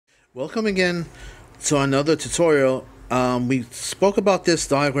Welcome again to another tutorial. We spoke about this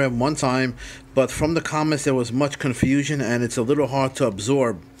diagram one time, but from the comments there was much confusion and it's a little hard to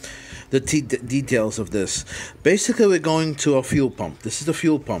absorb the details of this. Basically, we're going to a fuel pump. This is the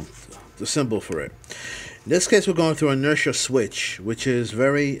fuel pump, the symbol for it. In this case, we're going through an inertia switch, which is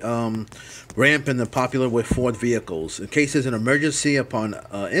very rampant and popular with Ford vehicles. In case there's an emergency upon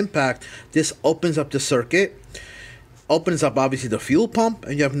impact, this opens up the circuit, opens up obviously the fuel pump,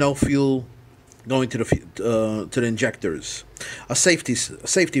 and you have no fuel going to the injectors. A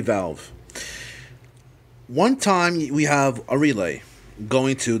safety valve. One time we have a relay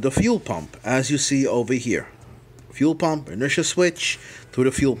going to the fuel pump, as you see over here. Fuel pump, inertia switch to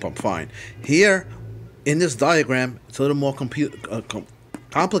the fuel pump. Fine. Here in this diagram, it's a little more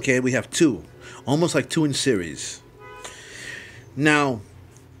complicated. We have two, almost like two in series. Now,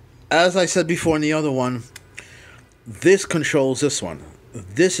 as I said before in the other one, this controls this one.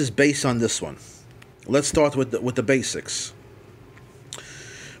 This is based on this one. Let's start with the basics.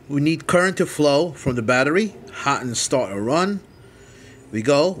 We need current to flow from the battery, hot and start or run. We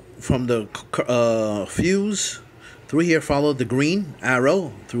go from the fuse through here, follow the green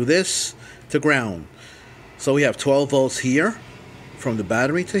arrow through this to ground. So we have 12 volts here from the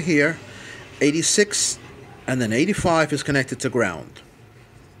battery to here, 86, and then 85 is connected to ground.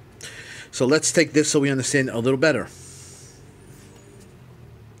 So let's take this so we understand a little better.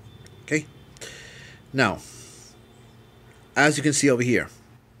 Okay. Now, as you can see over here.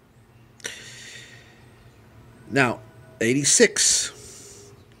 Now,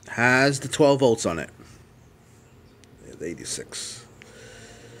 86 has the 12 volts on it. There's 86.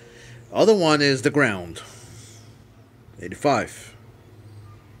 Other one is the ground. 85.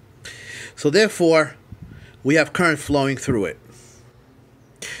 So therefore, we have current flowing through it.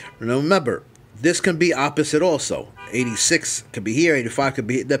 Remember, this can be opposite also. 86 could be here, 85 could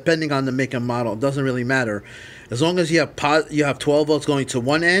be, depending on the make and model. It doesn't really matter. As long as you have 12 volts going to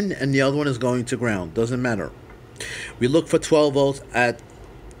one end and the other one is going to ground. Doesn't matter. We look for 12 volts at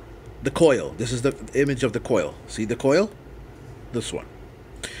the coil. This is the image of the coil. See the coil? This one.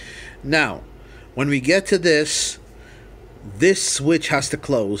 Now, when we get to this switch has to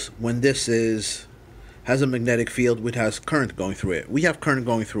close when this has a magnetic field which has current going through it. We have current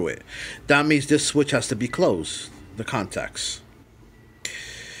going through it. That means this switch has to be closed, the contacts.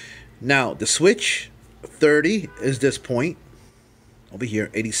 Now, the switch 30 is this point over here.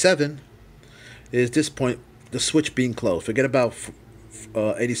 87 is this point, the switch being closed. Forget about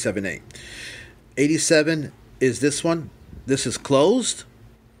 87A. 87 is this one. This is closed.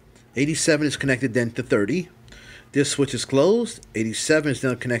 87 is connected then to 30. This switch is closed. 87 is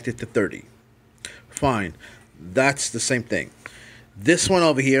now connected to 30. Fine. That's the same thing. This one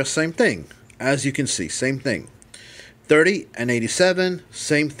over here, same thing. As you can see, same thing. 30 and 87,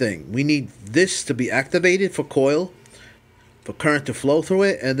 same thing. We need this to be activated for coil, for current to flow through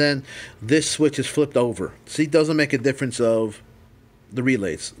it, and then this switch is flipped over. See, it doesn't make a difference of the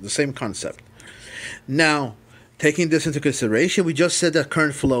relays. The same concept. Now, taking this into consideration, we just said that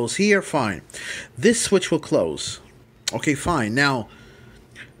current flows here. Fine. This switch will close. Okay, fine. Now,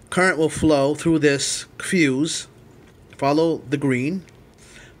 current will flow through this fuse, follow the green,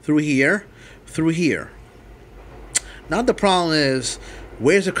 through here, through here. Now the problem is,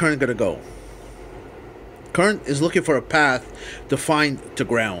 where's the current going to go? Current is looking for a path to find to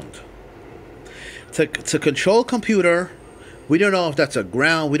ground. To control computer, we don't know if that's a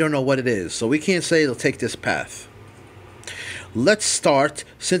ground, we don't know what it is. So we can't say it'll take this path. Let's start,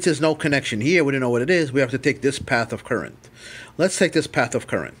 since there's no connection here, we don't know what it is, we have to take this path of current. Let's take this path of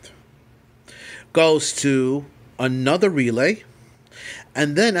current. Goes to another relay.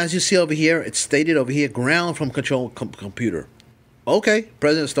 And then, as you see over here, it's stated over here, ground from control computer. Okay,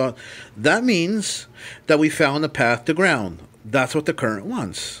 present start. That means that we found the path to ground. That's what the current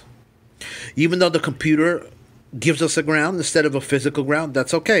wants. Even though the computer gives us a ground instead of a physical ground,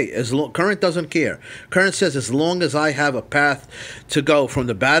 that's okay. Current doesn't care. Current says as long as I have a path to go from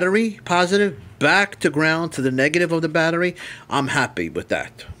the battery, positive, back to ground to the negative of the battery, I'm happy with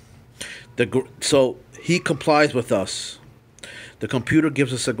that. So he complies with us. The computer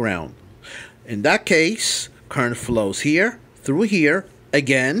gives us a ground. In that case, current flows here, through here,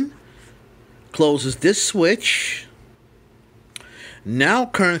 again, closes this switch. Now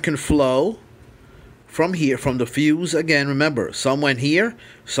current can flow from here, from the fuse again. Remember, some went here,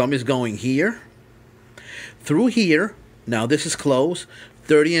 some is going here, through here. Now this is closed.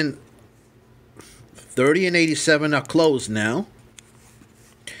 30 and 87 are closed now.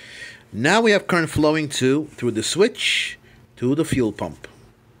 Now we have current flowing through the switch to the fuel pump.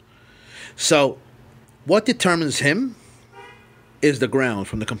 So what determines him? is the ground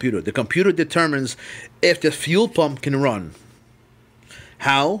from the computer. The computer determines if the fuel pump can run.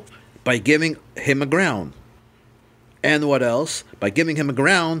 How? By giving him a ground. And what else? By giving him a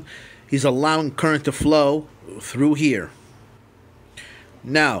ground, he's allowing current to flow through here.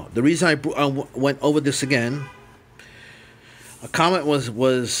 Now, the reason I went over this again, a comment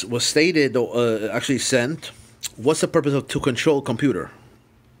was stated, actually sent. What's the purpose of to control computer?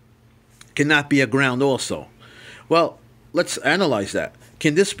 Cannot be a ground also. Well, let's analyze that.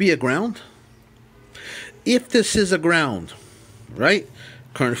 Can this be a ground? If this is a ground, right?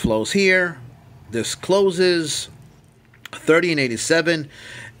 Current flows here. This closes. 30 and 87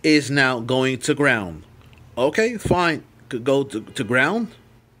 is now going to ground. Okay, fine. Could go to ground?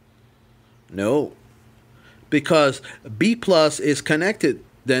 No. Because B plus is connected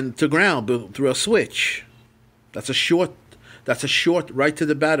then to ground through a switch. That's a short right to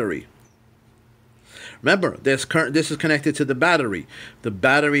the battery. Remember, this is connected to the battery. The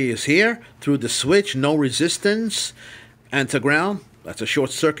battery is here through the switch, no resistance, and to ground. That's a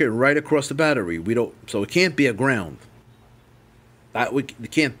short circuit right across the battery. So it can't be a ground.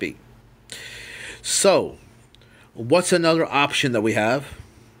 It can't be. So, what's another option that we have?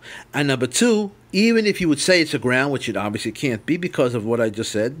 And number two, even if you would say it's a ground, which it obviously can't be because of what I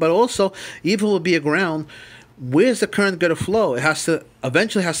just said, but also, even if it would be a ground, where's the current going to flow? It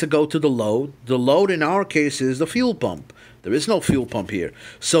eventually has to go to the load. The load in our case is the fuel pump. There is no fuel pump here.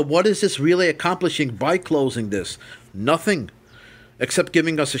 So what is this really accomplishing by closing this? Nothing, except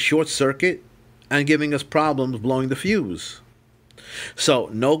giving us a short circuit and giving us problems blowing the fuse. So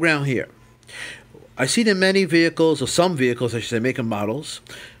no ground here. I see in many vehicles, or some vehicles I should say, making models,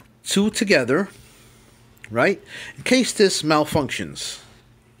 two together, right? In case this malfunctions.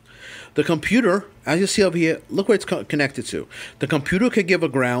 The computer, as you see over here, look where it's connected to. The computer could give a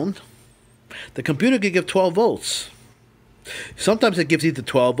ground. The computer could give 12 volts. Sometimes it gives either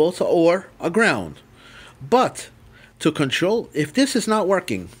 12 volts or a ground. But to control, if this is not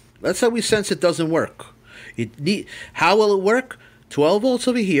working, let's say we sense it doesn't work. How will it work? 12 volts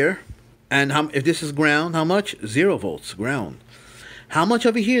over here. And if this is ground, how much? 0 volts, ground. How much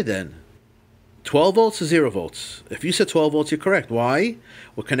over here then? 12 volts to 0 volts. If you said 12 volts, you're correct. Why?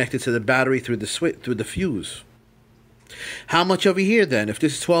 We're connected to the battery through the switch, through the fuse. How much over here then? If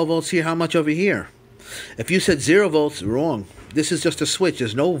this is 12 volts here, how much over here? If you said 0 volts, wrong. This is just a switch.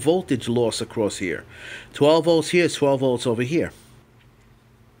 There's no voltage loss across here. 12 volts here is 12 volts over here.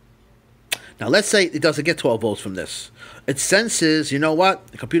 Now let's say it doesn't get 12 volts from this. It senses, you know what?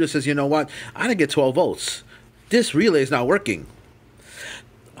 The computer says, you know what? I didn't get 12 volts. This relay is not working.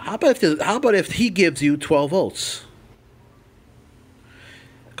 How about if he gives you 12 volts?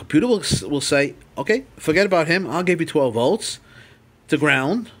 The computer will say, okay, forget about him. I'll give you 12 volts to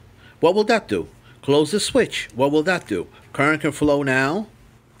ground. What will that do? Close the switch. What will that do? Current can flow now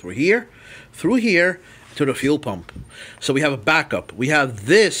through here to the fuel pump. So we have a backup. We have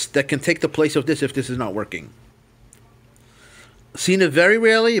this that can take the place of this if this is not working. Seen it very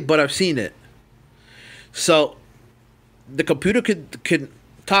rarely, but I've seen it. So the computer could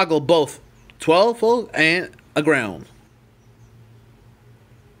toggle both 12 volt and a ground.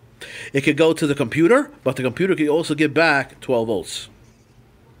 It could go to the computer, but the computer could also give back 12 volts.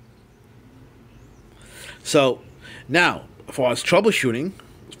 So now, as far as troubleshooting,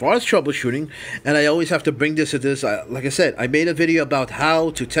 and I always have to bring this to this, like I said, I made a video about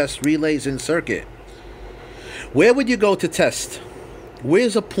how to test relays in circuit. Where would you go to test?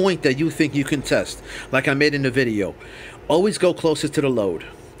 Where's a point that you think you can test? Like I made in the video. Always go closest to the load.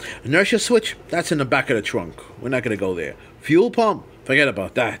 Inertia switch, that's in the back of the trunk. We're not going to go there. Fuel pump, forget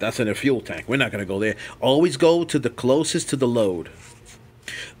about that. That's in the fuel tank. We're not going to go there. Always go to the closest to the load.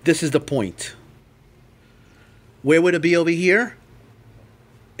 This is the point. Where would it be over here?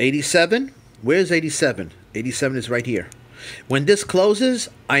 87? Where's 87? 87 is right here. When this closes,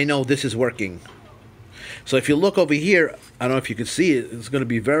 I know this is working. So if you look over here, I don't know if you can see it. It's going to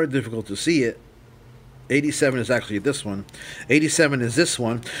be very difficult to see it. 87 is actually this one. 87 is this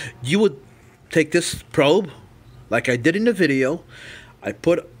one. You would take this probe, like I did in the video. I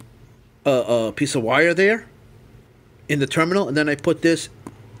put a piece of wire there in the terminal, and then I put this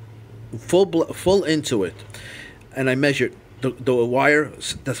full into it. And I measured the wire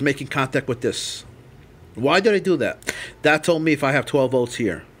that's making contact with this. Why did I do that? That told me if I have 12 volts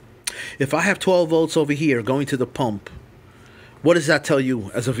here. If I have 12 volts over here going to the pump, what does that tell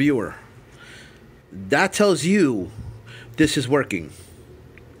you as a viewer? That tells you this is working.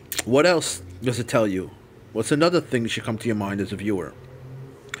 What else does it tell you? What's another thing that should come to your mind as a viewer?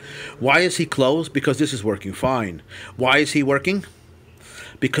 Why is he closed? Because this is working fine. Why is he working?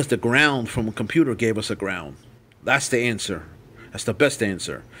 Because the ground from a computer gave us a ground. That's the answer. That's the best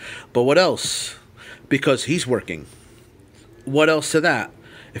answer. But what else? Because he's working. What else to that?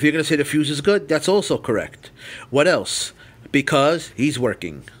 If you're going to say the fuse is good, that's also correct. What else? Because he's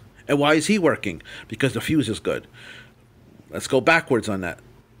working. And why is he working? Because the fuse is good. Let's go backwards on that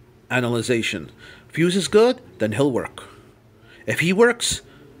analyzation. Fuse is good, then he'll work. If he works,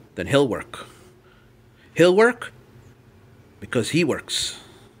 then he'll work. He'll work because he works.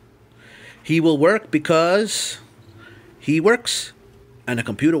 He will work because he works and the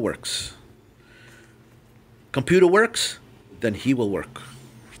computer works. Computer works, then he will work.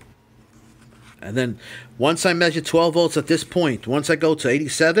 And then once I measure 12 volts at this point, once I go to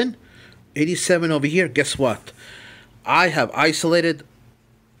 87 over here, guess what? I have isolated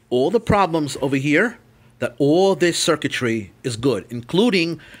all the problems over here, that all this circuitry is good,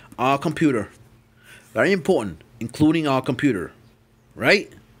 including our computer. Very important, including our computer,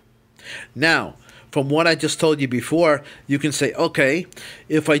 right? Now, from what I just told you before, you can say, okay,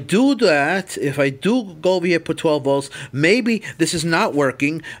 if I do that, if I do go over here, put 12 volts, maybe this is not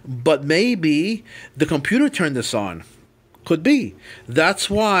working, but maybe the computer turned this on. Could be. That's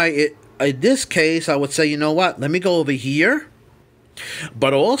why, in this case, I would say, you know what, let me go over here,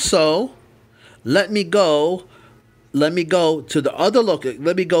 but also, let me go to the other look.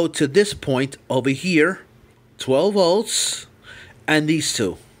 Let me go to this point over here, 12 volts, and these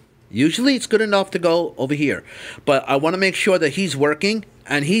two. Usually it's good enough to go over here, but I want to make sure that he's working,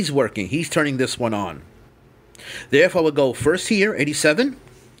 and he's working. He's turning this one on. Therefore, we'll go first here, 87.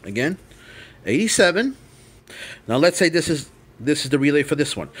 Again, 87. Now let's say this is the relay for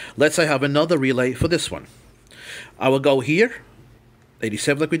this one. Let's say I have another relay for this one. I will go here,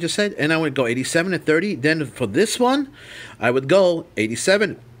 87 like we just said, and I would go 87 and 30. Then for this one, I would go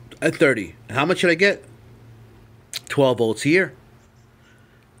 87 and 30. And how much should I get? 12 volts here.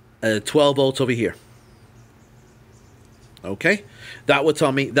 12 volts over here. Okay? That would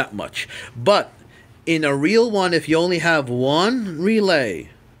tell me that much. But in a real one, if you only have one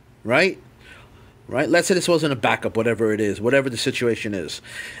relay, right? Let's say this wasn't a backup, whatever it is, whatever the situation is.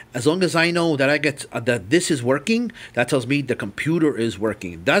 As long as I know that I get that this is working, that tells me the computer is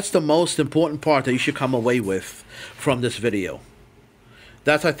working. That's the most important part that you should come away with from this video.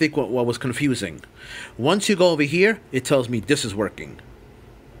 That's, I think, what was confusing. Once you go over here, it tells me this is working.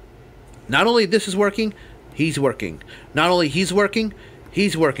 Not only this is working, he's working. Not only he's working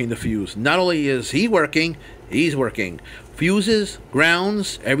the fuse. Not only is he working, he's working. Fuses,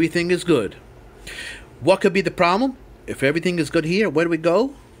 grounds, everything is good. What could be the problem? If everything is good here, where do we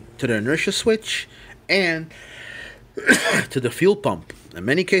go? To the inertia switch and to the fuel pump. In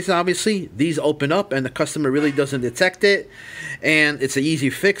many cases, obviously, these open up and the customer really doesn't detect it. And it's an easy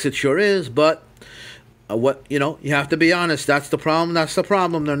fix, it sure is, but you have to be honest. That's the problem.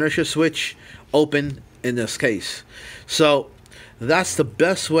 The inertia switch open in this case. So that's the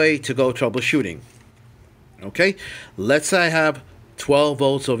best way to go troubleshooting. Okay, let's say I have 12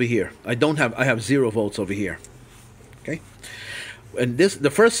 volts over here. I have 0 volts over here. Okay, and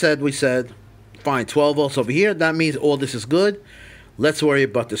the first we said fine, 12 volts over here. That means all this is good. Let's worry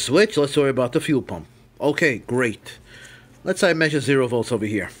about the switch. Let's worry about the fuel pump. Okay, great. Let's say I measure 0 volts over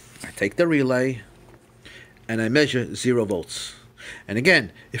here. I take the relay and I measure 0 volts. And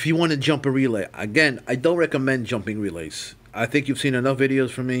again, if you want to jump a relay, again, I don't recommend jumping relays. I think you've seen enough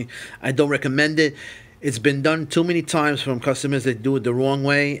videos from me. I don't recommend it. It's been done too many times from customers that do it the wrong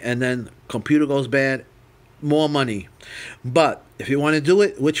way, and then computer goes bad, more money. But if you want to do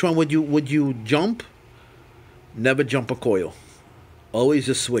it, which one would you jump? Never jump a coil. Always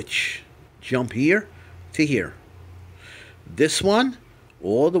a switch. Jump here to here. This one,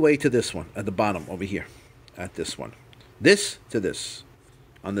 all the way to this one, at the bottom over here, at this one. This to this,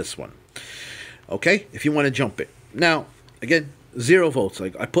 on this one. Okay, if you want to jump it. Now, again, 0 volts.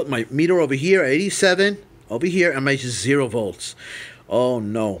 Like I put my meter over here, 87, over here, and measure 0 volts. Oh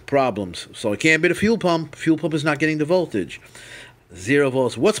no, problems. So it can't be the fuel pump. Fuel pump is not getting the voltage. 0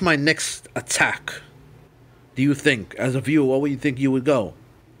 volts. What's my next attack? Do you think, as a viewer, what would you think you would go?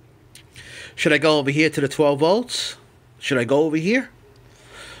 Should I go over here to the 12 volts? Should I go over here?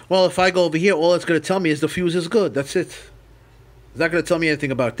 Well, if I go over here, all it's going to tell me is the fuse is good. That's it. It's not going to tell me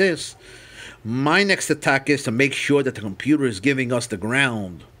anything about this. My next attack is to make sure that the computer is giving us the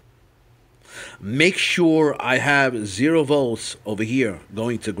ground. Make sure I have 0 volts over here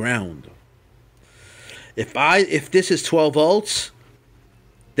going to ground. If this is 12 volts,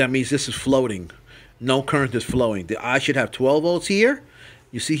 that means this is floating. No current is flowing. I should have 12 volts here.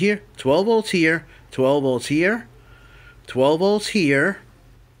 You see here? 12 volts here, 12 volts here, 12 volts here,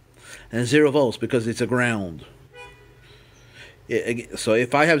 and 0 volts because it's a ground. So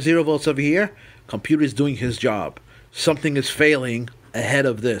if I have 0 volts over here, computer is doing his job. something is failing ahead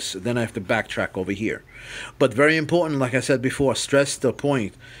of this. Then I have to backtrack over here. But very important, like I said before, stress the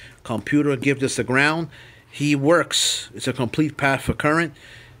point. Computer give this a ground. He works. It's a complete path for current.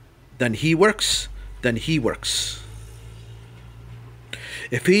 Then he works. Then he works.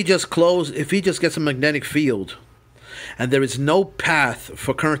 If he just gets a magnetic field and there is no path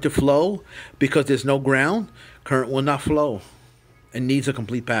for current to flow because there's no ground, current will not flow. It needs a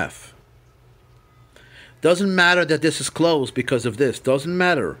complete path. Doesn't matter that this is closed because of this. Doesn't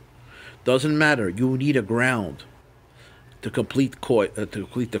matter. Doesn't matter. You need a ground to complete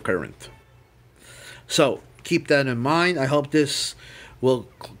the current. So keep that in mind. I hope this will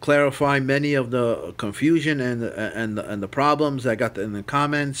clarify many of the confusion and the problems I got in the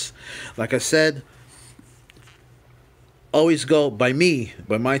comments. Like I said, always go by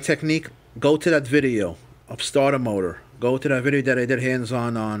my technique. Go to that video of starter motor. Go to that video that I did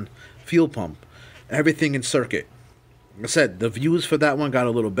hands-on on fuel pump. Everything in circuit. Like I said, the views for that one got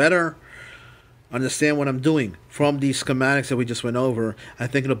a little better. Understand what I'm doing from these schematics that we just went over. I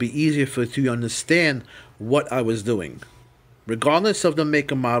think it'll be easier for you to understand what I was doing. Regardless of the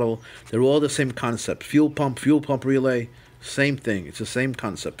make and model, they're all the same concept. Fuel pump relay, same thing. It's the same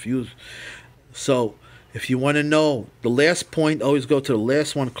concept. So if you want to know the last point, always go to the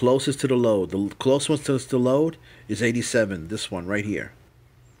last one closest to the load. The closest one to the load is 87. This one right here.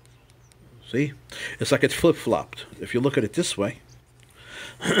 See? It's like it's flip-flopped. If you look at it this way.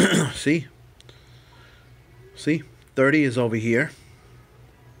 See? See? 30 is over here.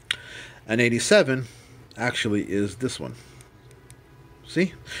 And 87 actually is this one.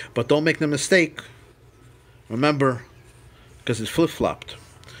 See? But don't make the mistake. Remember, because it's flip-flopped.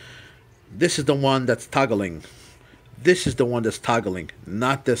 This is the one that's toggling. This is the one that's toggling,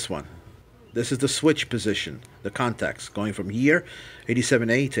 not this one. This is the switch position, the contacts, going from here,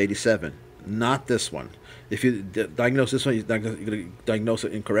 87A to 87. Not this one. If you diagnose this one, you're going to diagnose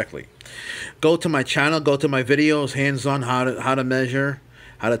it incorrectly. Go to my channel, go to my videos, hands-on how to measure,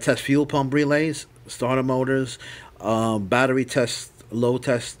 how to test fuel pump relays, starter motors, battery test, load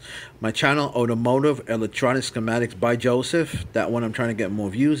test. My channel, Automotive Electronic Schematics by Joseph. That one I'm trying to get more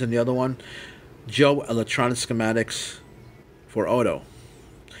views. And the other one, Joe Electronic Schematics for Auto.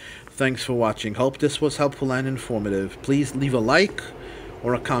 Thanks for watching. Hope this was helpful and informative. Please leave a like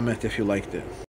or a comment if you liked it.